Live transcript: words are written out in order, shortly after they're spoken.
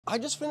I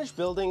just finished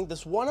building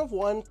this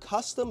one-of-one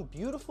custom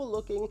beautiful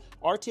looking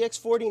RTX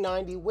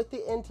 4090 with the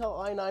Intel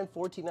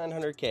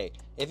i9-14900K.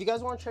 If you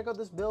guys want to check out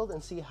this build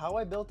and see how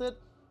I built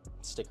it,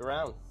 stick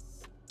around.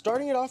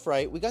 Starting it off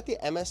right, we got the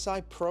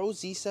MSI Pro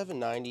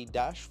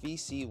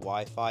Z790-VC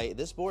Wi-Fi.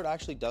 This board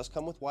actually does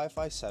come with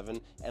Wi-Fi 7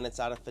 and it's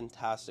at a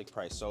fantastic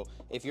price. So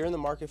if you're in the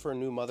market for a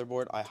new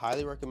motherboard, I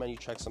highly recommend you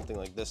check something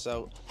like this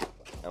out.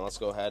 And let's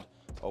go ahead,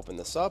 open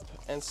this up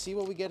and see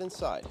what we get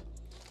inside.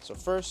 So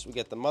first we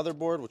get the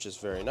motherboard, which is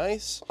very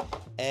nice,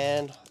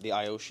 and the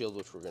IO shield,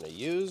 which we're going to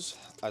use,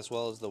 as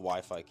well as the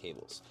Wi-Fi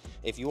cables.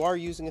 If you are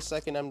using a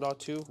second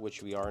M.2,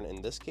 which we aren't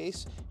in this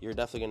case, you're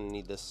definitely going to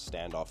need this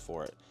standoff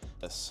for it.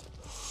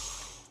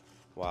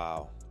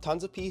 Wow,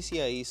 tons of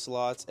PCIe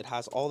slots. It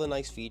has all the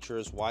nice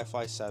features,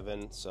 Wi-Fi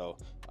 7, so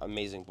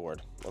amazing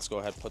board. Let's go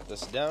ahead and put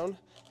this down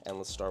and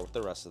let's start with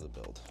the rest of the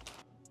build.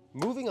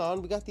 Moving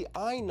on, we got the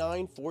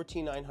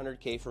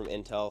i9-14900K from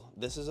Intel.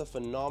 This is a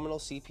phenomenal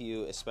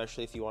CPU,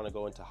 especially if you want to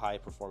go into high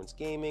performance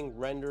gaming,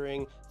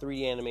 rendering,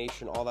 3D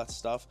animation, all that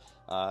stuff.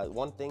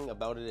 One thing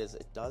about it is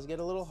it does get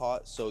a little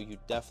hot, so you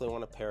definitely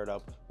want to pair it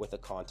up with a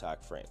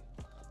contact frame.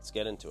 Let's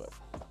get into it.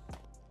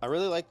 I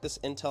really like this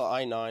Intel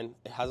i9.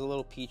 It has a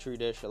little petri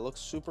dish. It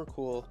looks super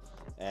cool.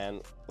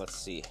 And let's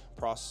see,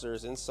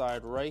 processor's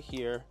inside right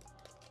here.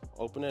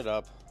 Open it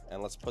up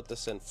and let's put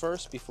this in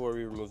first before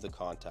we remove the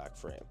contact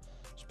frame.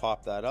 Just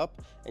pop that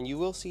up and you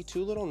will see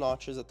two little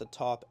notches at the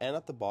top and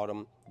at the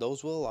bottom.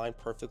 Those will align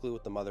perfectly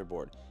with the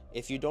motherboard.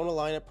 If you don't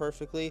align it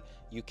perfectly,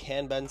 you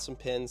can bend some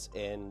pins,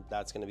 and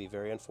that's going to be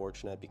very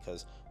unfortunate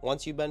because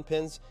once you bend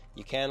pins,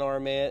 you can't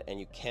armate it and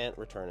you can't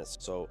return it.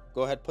 So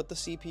go ahead, put the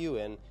CPU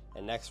in,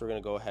 and next we're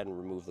going to go ahead and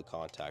remove the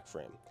contact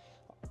frame.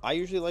 I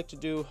usually like to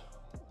do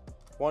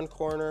one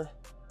corner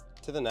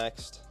to the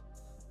next,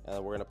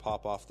 and we're going to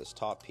pop off this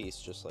top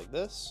piece just like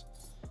this.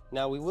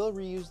 Now we will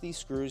reuse these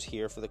screws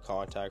here for the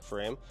contact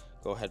frame.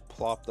 Go ahead,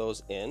 plop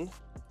those in.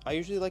 I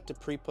usually like to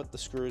pre-put the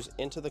screws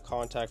into the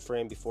contact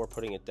frame before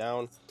putting it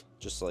down,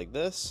 just like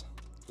this.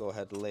 Go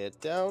ahead and lay it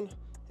down,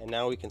 and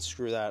now we can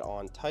screw that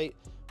on tight.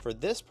 For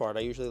this part, I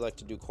usually like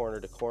to do corner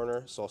to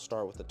corner, so I'll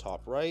start with the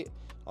top right,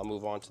 I'll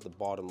move on to the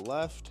bottom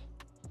left,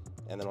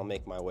 and then I'll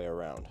make my way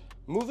around.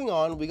 Moving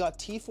on, we got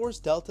T-Force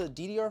Delta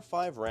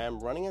DDR5 RAM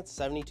running at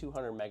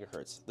 7200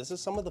 megahertz. This is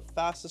some of the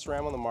fastest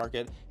RAM on the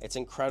market. It's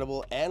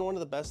incredible, and one of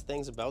the best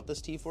things about this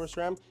T-Force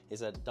RAM is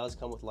that it does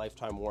come with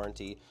lifetime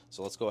warranty.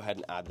 So let's go ahead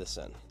and add this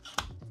in.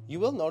 You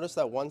will notice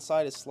that one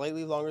side is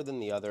slightly longer than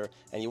the other,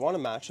 and you want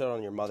to match that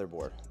on your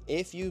motherboard.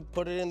 If you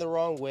put it in the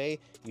wrong way,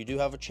 you do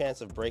have a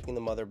chance of breaking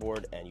the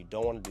motherboard, and you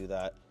don't want to do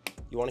that.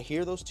 You want to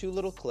hear those two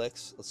little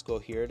clicks. Let's go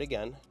hear it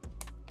again.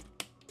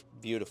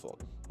 Beautiful.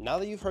 Now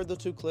that you've heard the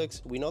two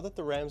clicks, we know that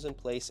the RAM's in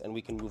place and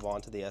we can move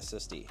on to the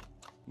SSD.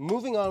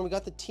 Moving on, we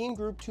got the Team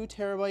Group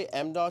 2TB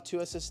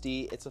M.2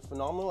 SSD. It's a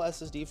phenomenal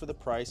SSD for the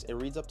price. It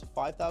reads up to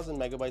 5,000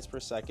 megabytes per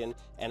second,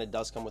 and it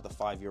does come with a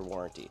 5-year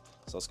warranty.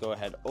 So let's go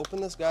ahead,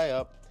 open this guy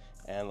up,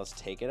 and let's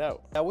take it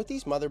out. Now with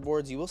these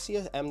motherboards, you will see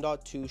a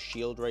M.2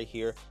 shield right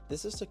here.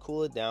 This is to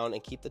cool it down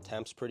and keep the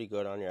temps pretty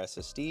good on your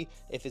SSD.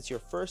 If it's your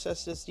first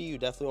SSD, you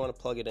definitely want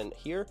to plug it in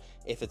here.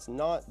 If it's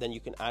not, then you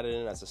can add it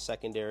in as a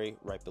secondary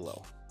right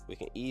below. We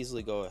can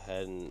easily go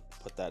ahead and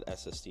put that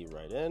SSD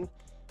right in,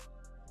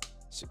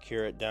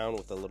 secure it down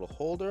with a little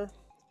holder,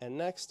 and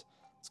next,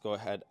 let's go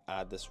ahead and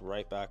add this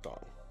right back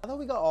on. Now that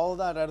we got all of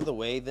that out of the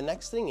way, the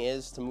next thing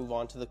is to move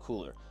on to the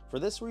cooler. For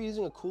this, we're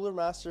using a Cooler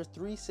Master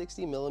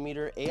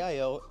 360mm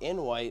AIO in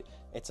white.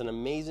 It's an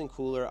amazing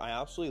cooler. I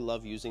absolutely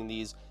love using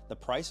these. The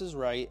price is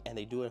right, and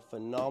they do a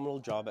phenomenal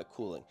job at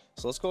cooling.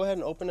 So let's go ahead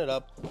and open it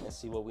up and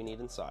see what we need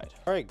inside.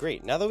 All right,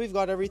 great. Now that we've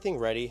got everything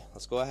ready,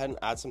 let's go ahead and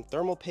add some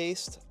thermal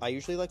paste. I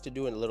usually like to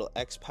do a little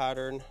X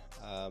pattern.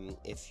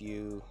 If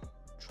you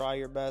try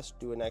your best,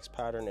 do an X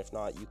pattern. If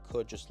not, you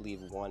could just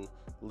leave one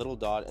little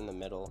dot in the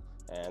middle,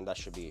 and that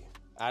should be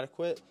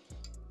adequate.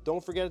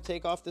 Don't forget to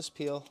take off this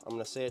peel. I'm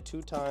going to say it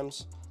 2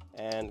 times,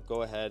 and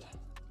go ahead.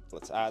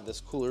 Let's add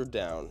this cooler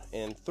down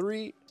in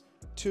 3,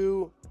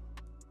 2,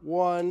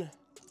 1,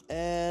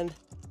 and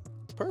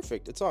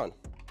perfect. It's on.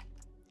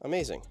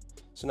 Amazing.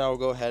 So now we'll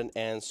go ahead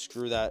and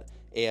screw that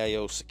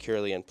AIO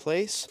securely in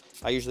place.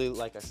 I usually,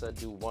 like I said,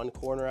 do one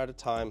corner at a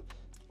time.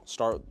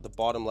 Start the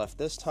bottom left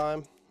this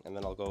time, and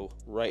then I'll go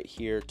right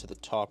here to the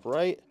top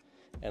right,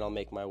 and I'll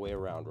make my way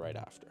around right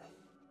after.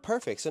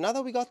 Perfect. So now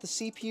that we got the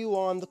CPU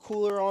on, the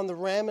cooler on, the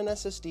RAM and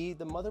SSD,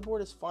 the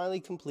motherboard is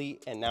finally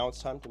complete, and now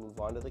it's time to move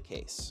on to the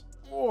case.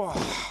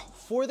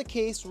 For the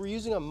case, we're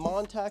using a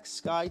Montech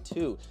Sky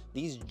Two.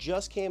 These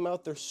just came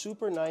out. They're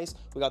super nice.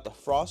 We got the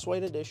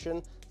Frostwhite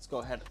edition. Let's go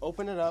ahead and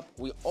open it up.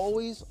 We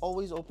always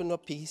open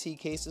up PC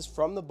cases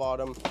from the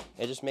bottom.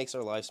 It just makes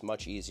our lives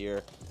much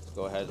easier.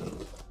 Go ahead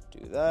and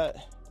do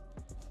that.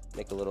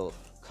 Make a little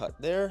cut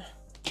there,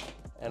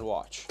 and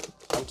watch.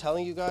 I'm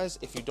telling you guys,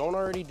 if you don't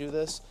already do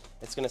this,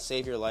 it's going to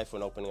save your life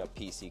when opening up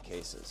PC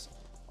cases.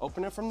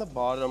 Open it from the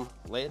bottom,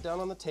 lay it down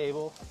on the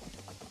table,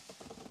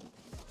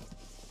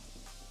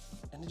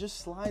 and it just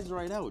slides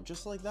right out,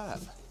 just like that.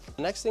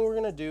 The next thing we're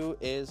going to do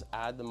is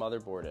add the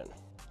motherboard in.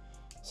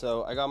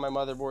 So I got my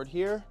motherboard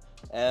here,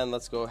 and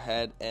let's go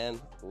ahead and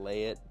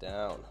lay it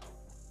down.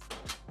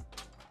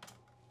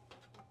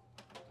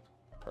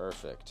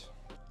 Perfect.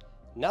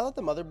 Now that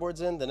the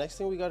motherboard's in, the next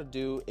thing we got to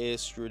do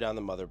is screw down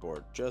the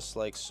motherboard, just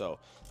like so.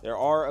 There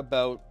are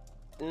about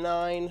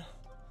 9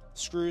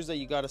 screws that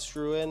you got to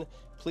screw in.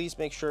 Please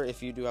make sure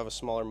if you do have a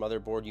smaller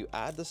motherboard, you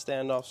add the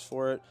standoffs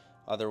for it.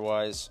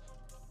 Otherwise,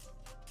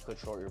 it could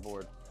short your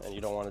board, and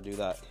you don't want to do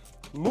that.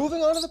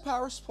 Moving on to the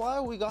power supply,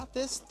 we got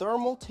this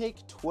Thermaltake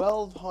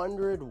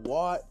 1200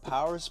 watt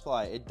power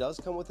supply. It does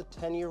come with a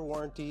 10-year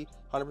warranty,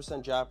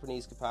 100%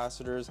 Japanese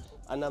capacitors,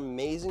 an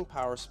amazing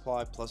power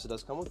supply, plus it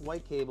does come with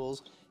white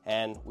cables,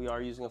 and we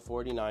are using a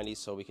 4090,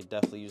 so we could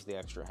definitely use the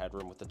extra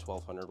headroom with the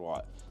 1200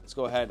 watt. Let's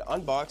go ahead,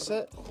 unbox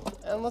it,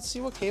 and let's see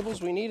what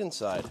cables we need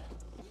inside.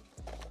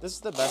 This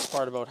is the best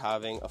part about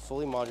having a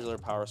fully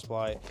modular power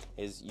supply,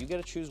 is you get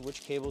to choose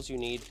which cables you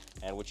need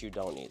and which you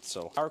don't need.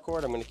 So power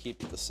cord, I'm going to keep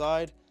to the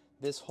side.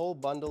 This whole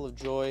bundle of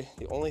joy,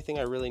 the only thing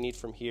I really need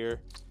from here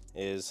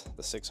is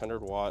the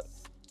 600 watt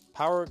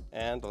power.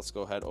 And let's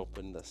go ahead,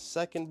 open the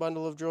second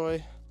bundle of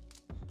joy.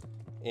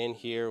 In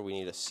here, we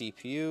need a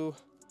CPU.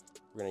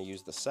 We're going to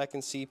use the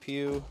second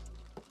CPU,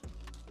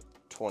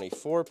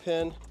 24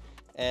 pin.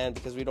 And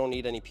because we don't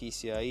need any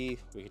PCIe,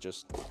 we could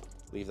just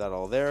leave that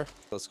all there.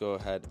 Let's go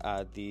ahead,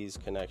 add these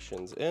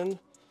connections in,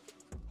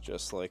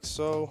 just like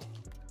so.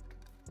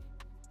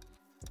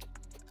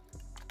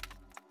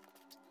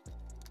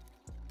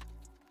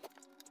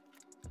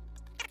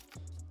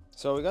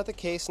 So we got the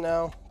case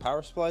now,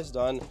 power supply's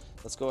done.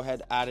 Let's go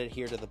ahead, add it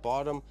here to the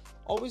bottom.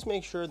 Always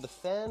make sure the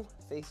fan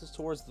faces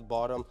towards the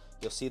bottom.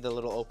 You'll see the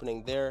little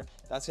opening there.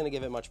 That's gonna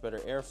give it much better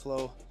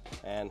airflow.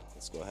 And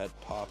let's go ahead,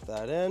 pop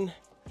that in,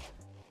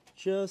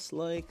 just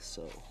like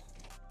so.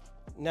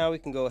 Now we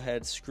can go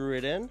ahead, screw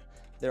it in.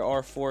 There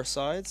are 4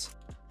 sides.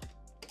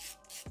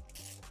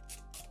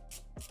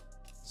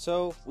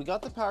 So we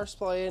got the power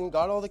supply in,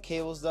 got all the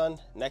cables done.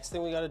 Next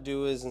thing we got to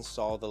do is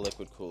install the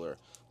liquid cooler.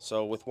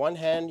 So with one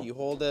hand, you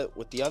hold it.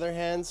 With the other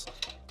hands,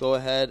 go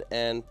ahead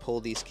and pull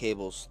these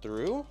cables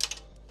through.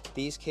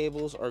 These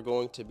cables are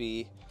going to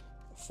be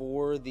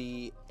for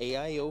the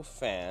AIO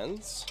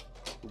fans.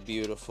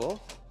 Beautiful.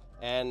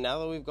 And now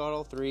that we've got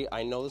all 3,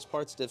 I know this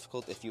part's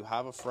difficult. If you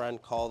have a friend,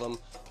 call them.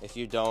 If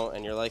you don't,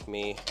 and you're like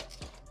me,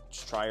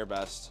 just try your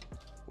best.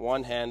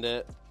 One-hand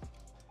it,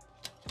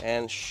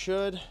 and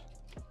should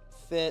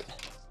fit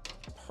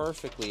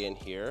perfectly in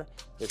here.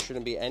 There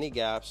shouldn't be any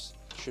gaps.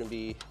 Should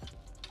be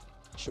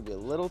a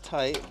little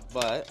tight,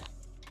 but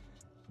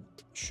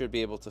should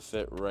be able to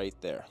fit right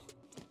there.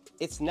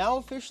 It's now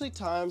officially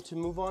time to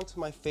move on to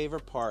my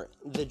favorite part,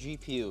 the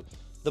GPU.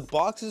 The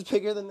box is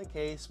bigger than the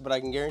case, but I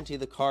can guarantee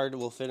the card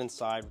will fit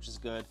inside, which is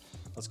good.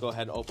 Let's go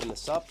ahead and open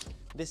this up.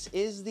 This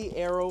is the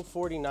Aero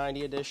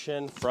 4090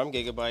 edition from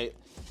Gigabyte.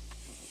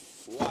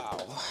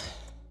 Wow.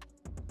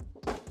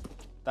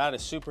 That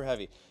is super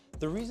heavy.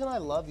 The reason I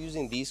love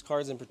using these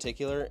cards in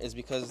particular is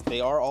because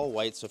they are all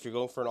white, so if you're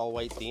going for an all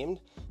white themed,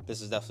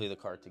 this is definitely the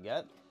card to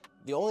get.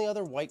 The only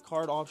other white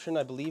card option,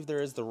 I believe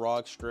there is the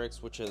ROG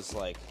Strix, which is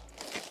like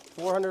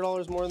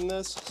 $400 more than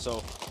this,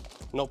 so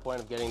no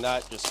point of getting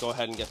that. Just go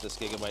ahead and get this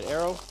Gigabyte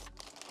Aero.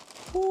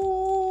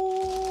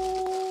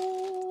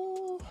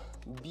 Ooh,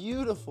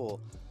 beautiful.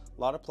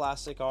 A lot of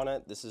plastic on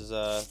it. This is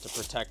to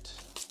protect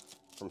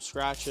from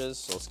scratches,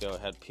 so let's go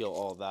ahead and peel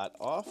all that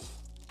off.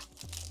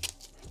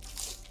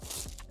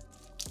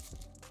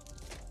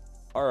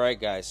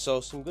 Alright guys, so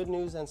some good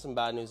news and some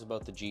bad news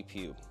about the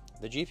GPU.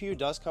 The GPU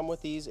does come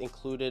with these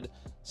included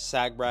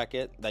sag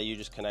bracket that you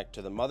just connect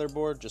to the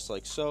motherboard, just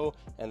like so,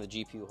 and the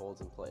GPU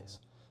holds in place.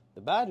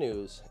 The bad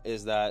news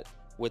is that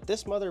with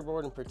this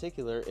motherboard in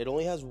particular, it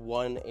only has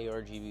one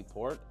ARGB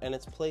port, and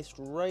it's placed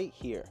right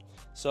here.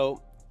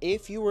 So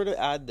if you were to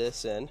add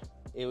this in,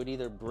 it would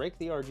either break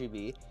the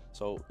RGB,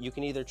 so you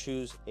can either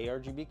choose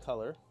ARGB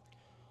color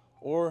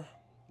or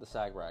the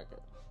sag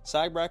bracket.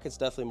 Sag bracket's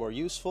definitely more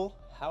useful.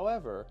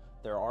 However,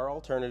 there are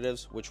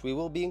alternatives, which we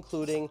will be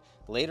including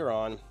later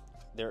on.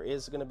 There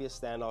is going to be a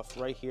standoff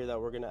right here that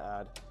we're going to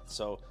add.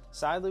 So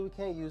sadly, we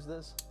can't use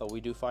this, but we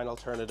do find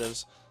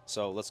alternatives.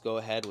 So let's go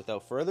ahead,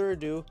 without further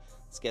ado,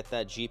 let's get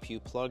that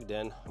GPU plugged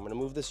in. I'm going to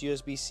move this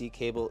USB-C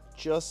cable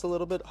just a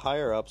little bit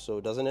higher up so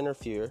it doesn't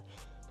interfere.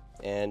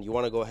 And you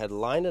want to go ahead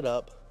and line it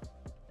up.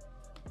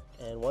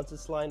 And once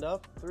it's lined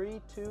up, 3,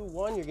 2,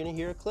 1, you're going to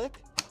hear a click.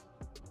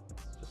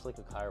 It's just like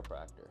a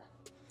chiropractor.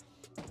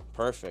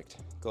 Perfect.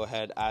 Go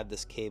ahead, add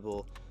this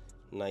cable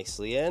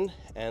nicely in,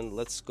 and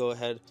let's go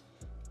ahead,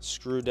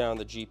 screw down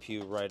the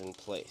GPU right in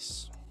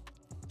place.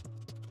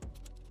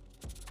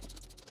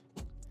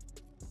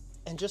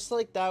 And just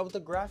like that, with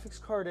the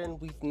graphics card in,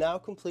 we've now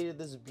completed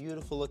this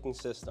beautiful looking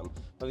system.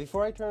 But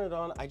before I turn it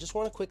on, I just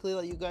want to quickly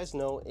let you guys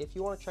know, if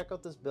you want to check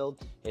out this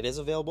build, it is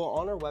available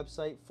on our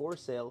website for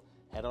sale.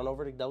 Head on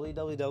over to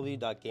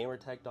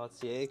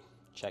www.gamertech.ca,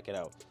 check it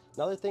out.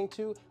 Another thing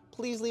too,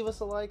 please leave us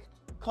a like,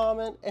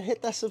 comment, and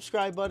hit that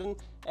subscribe button.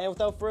 And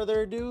without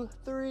further ado,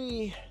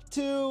 3,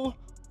 2,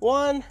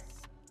 1.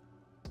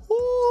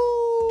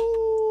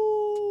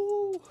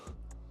 Woo!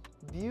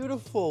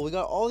 Beautiful. We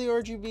got all the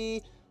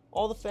RGB,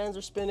 all the fans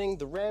are spinning,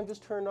 the RAM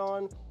just turned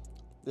on.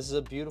 This is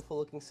a beautiful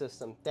looking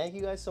system. Thank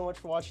you guys so much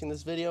for watching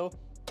this video.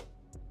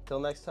 Till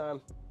next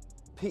time,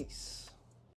 peace.